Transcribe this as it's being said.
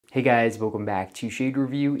Hey guys, welcome back to Shade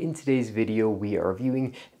Review. In today's video, we are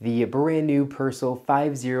reviewing the brand new Persol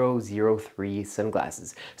 5003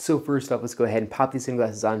 sunglasses. So first off, let's go ahead and pop these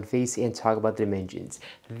sunglasses on face and talk about the dimensions.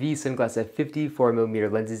 These sunglasses have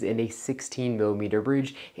 54mm lenses and a 16mm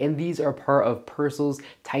bridge, and these are part of Persol's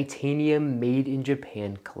titanium made in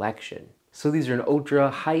Japan collection. So these are an ultra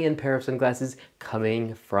high-end pair of sunglasses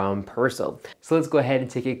coming from Persol. So let's go ahead and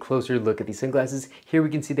take a closer look at these sunglasses. Here we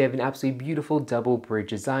can see they have an absolutely beautiful double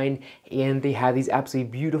bridge design, and they have these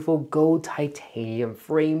absolutely beautiful gold titanium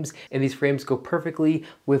frames, and these frames go perfectly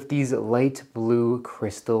with these light blue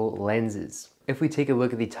crystal lenses. If we take a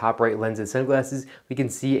look at the top right lens of the sunglasses, we can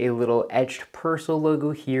see a little etched Persol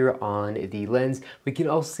logo here on the lens. We can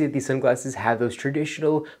also see that these sunglasses have those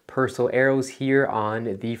traditional Persol arrows here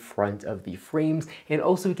on the front of the frames. And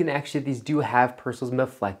also we can actually, these do have Persol's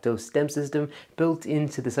Meflecto stem system built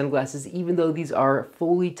into the sunglasses, even though these are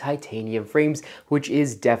fully titanium frames, which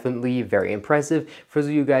is definitely very impressive. For those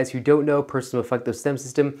of you guys who don't know, Persol's Meflecto stem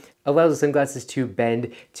system allows the sunglasses to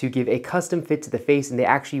bend to give a custom fit to the face, and they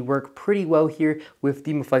actually work pretty well here with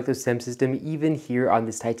the Meflecto stem system, even here on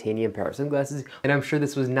this titanium pair of sunglasses. And I'm sure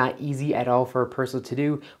this was not easy at all for Persol to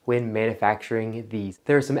do when manufacturing these.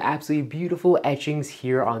 There are some absolutely beautiful etchings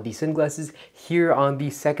here on the sunglasses. Here on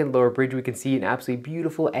the second lower bridge, we can see an absolutely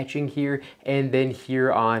beautiful etching here, and then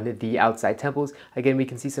here on the outside temples, again, we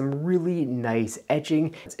can see some really nice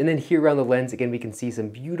etching. And then here around the lens, again, we can see some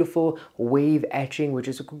beautiful wave etching, which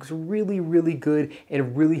is really good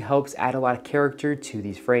and really helps add a lot of character to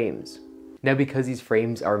these frames. Now, because these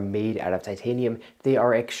frames are made out of titanium, they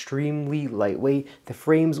are extremely lightweight. The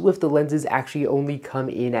frames with the lenses actually only come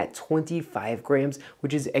in at 25 grams,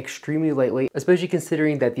 which is extremely lightweight, especially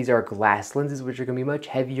considering that these are glass lenses, which are going to be much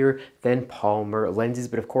heavier than polymer lenses.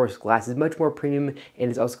 But of course, glass is much more premium and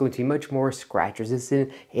is also going to be much more scratch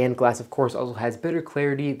resistant. And glass, of course, also has better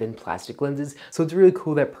clarity than plastic lenses. So it's really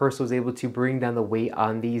cool that Persol was able to bring down the weight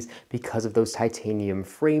on these because of those titanium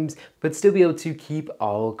frames, but still be able to keep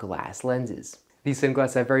all glass lenses. These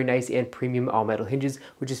sunglasses have very nice and premium all-metal hinges,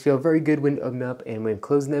 which just feel very good when opening up and when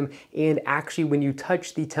closing them. And actually, when you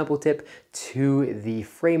touch the temple tip to the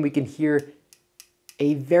frame, we can hear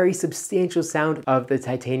a very substantial sound of the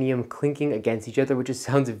titanium clinking against each other, which just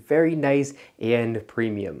sounds very nice and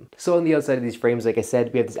premium. So on the outside of these frames, like I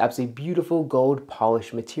said, we have this absolutely beautiful gold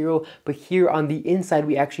polished material, but here on the inside,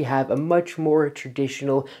 we actually have a much more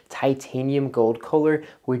traditional titanium gold color,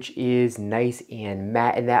 which is nice and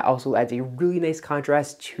matte, and that also adds a really nice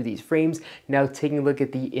contrast to these frames. Now, taking a look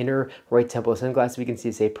at the inner right temple sunglasses, we can see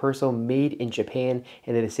it say Persol made in Japan,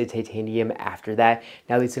 and then it says titanium after that.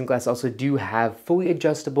 Now, these sunglasses also do have fully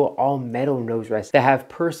adjustable all metal nose rests that have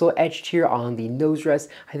Persol etched here on the nose rest.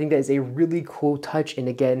 I think that is a really cool touch, and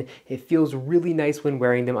again, it feels really nice when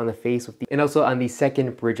wearing them on the face. And also on the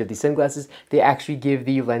second bridge of the sunglasses, they actually give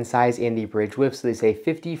the lens size and the bridge width, so they say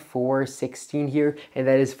 54/16 here, and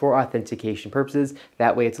that is for authentication purposes.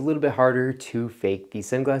 That way it's a little bit harder to fake these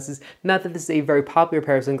sunglasses. Not that this is a very popular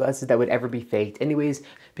pair of sunglasses that would ever be faked anyways,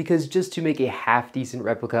 because just to make a half decent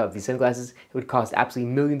replica of these sunglasses, it would cost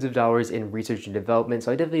absolutely millions of dollars in research and development.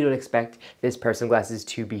 So I definitely don't expect this pair of sunglasses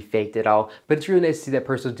to be faked at all, but it's really nice to see that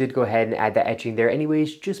Persol did go ahead and add that etching there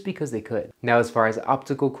anyways, just because they could. Now, as far as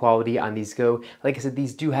optical quality on these go, like I said,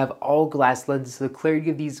 these do have all glass lenses, so the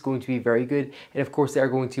clarity of these is going to be very good, and of course they are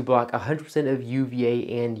going to block 100% of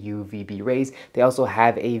UVA and UVB rays. They also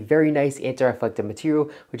have a very nice anti-reflective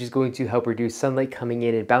material, which is going to help reduce sunlight coming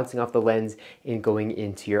in and bouncing off the lens and going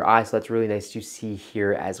into your eye, so that's really nice to see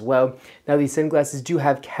here as well. Now, these sunglasses do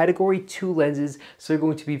have category 2 lenses, so they're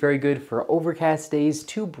going to be very good for overcast days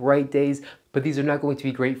to bright days, but these are not going to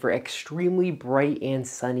be great for extremely bright and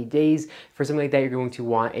sunny days. For something like that, you're going to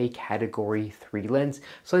want a category 3 lens.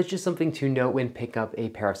 So it's just something to note when picking up a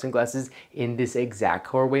pair of sunglasses in this exact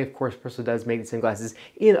colorway. Of course, Persol does make the sunglasses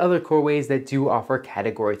in other colorways that do offer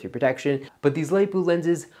category 3 protection, but these light blue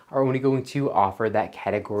lenses are only going to offer that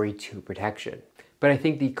category 2 protection. But I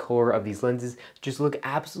think the color of these lenses just look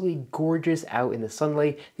absolutely gorgeous out in the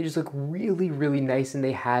sunlight. They just look really nice, and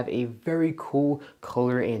they have a very cool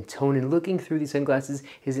color and tone. And looking through these sunglasses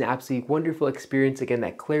is an absolutely wonderful experience. Again,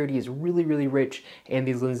 that clarity is really rich, and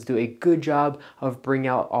these lenses do a good job of bringing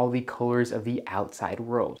out all the colors of the outside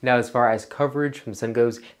world. Now, as far as coverage from the sun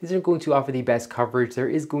goes, these aren't going to offer the best coverage. There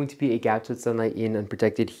is going to be a gap to sunlight in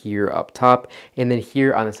unprotected here up top, and then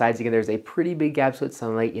here on the sides, again, there's a pretty big gap to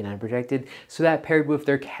sunlight in unprotected. So that paired with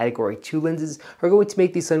their Category 2 lenses are going to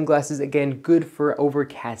make these sunglasses, again, good for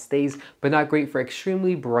overcast days, but not great for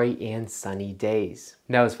extremely bright and sunny days.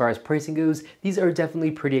 Now, as far as pricing goes, these are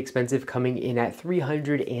definitely pretty expensive, coming in at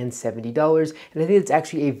 $370, and I think it's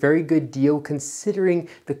actually a very good deal considering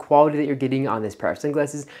the quality that you're getting on this pair of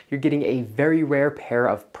sunglasses. You're getting a very rare pair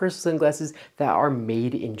of Persol sunglasses that are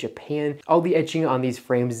made in Japan. All the etching on these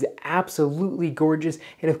frames is absolutely gorgeous,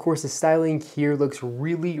 and of course the styling here looks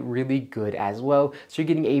really, really good as well. So you're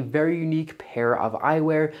getting a very unique pair of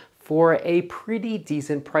eyewear for a pretty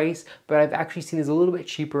decent price, but I've actually seen this a little bit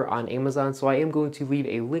cheaper on Amazon, so I am going to leave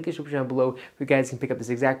a link in the description down below where you guys can pick up this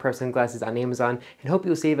exact pair of sunglasses on Amazon, and hope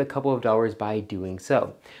you'll save a couple of dollars by doing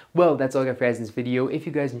so. Well, that's all I got for you guys in this video. If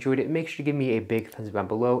you guys enjoyed it, make sure to give me a big thumbs up down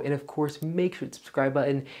below, and of course, make sure to subscribe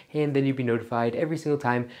button, and then you'll be notified every single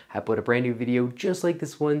time I upload a brand new video just like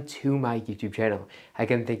this one to my YouTube channel.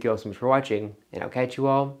 Again, thank you all so much for watching, and I'll catch you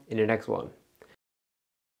all in the next one.